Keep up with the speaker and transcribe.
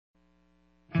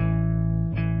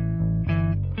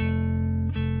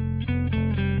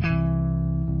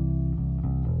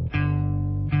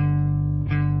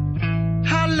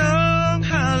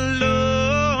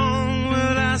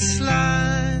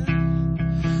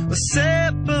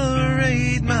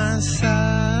separate my side.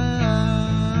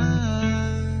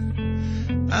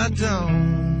 I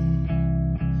don't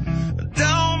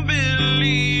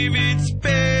believe it's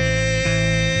been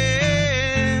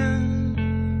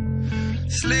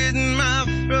slitting my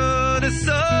throat. It's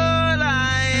all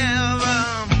I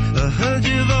ever heard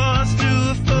your voice through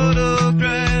a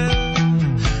photograph.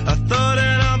 I thought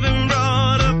that I've been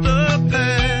brought up the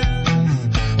past.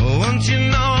 Once you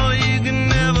know you can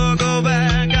never go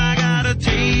back, I gotta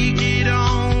take it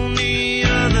on the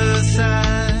other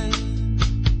side.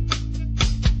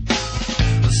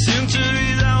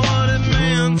 Centuries are what it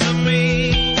meant to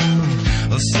me.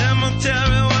 A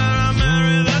cemetery where I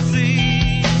married the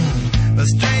sea. A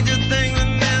stranger thing that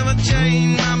never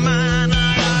changed my mind. I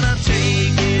gotta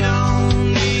take it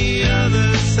on the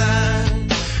other side.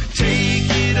 Take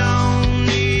it on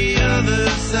the other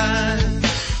side.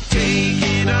 Take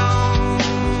it on.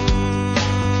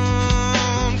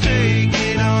 Take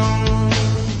it on.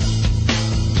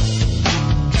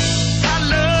 How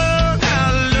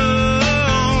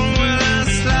long will I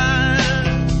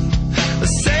slide?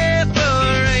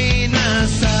 Separate my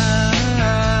side.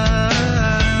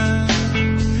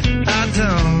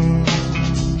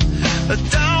 I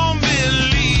don't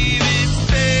believe it's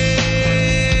been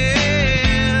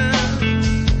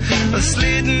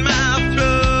slitting my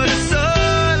throat. It's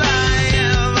all I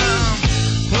ever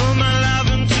pour my life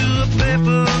into a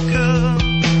paper cup.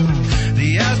 The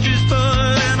ashtay's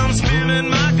full and I'm spilling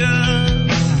my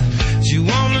guts. She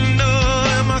wanna know,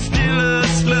 am I still a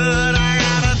slut? I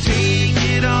gotta take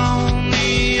it on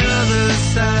the other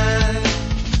side.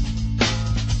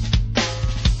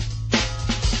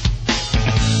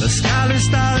 The skyline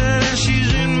started and she's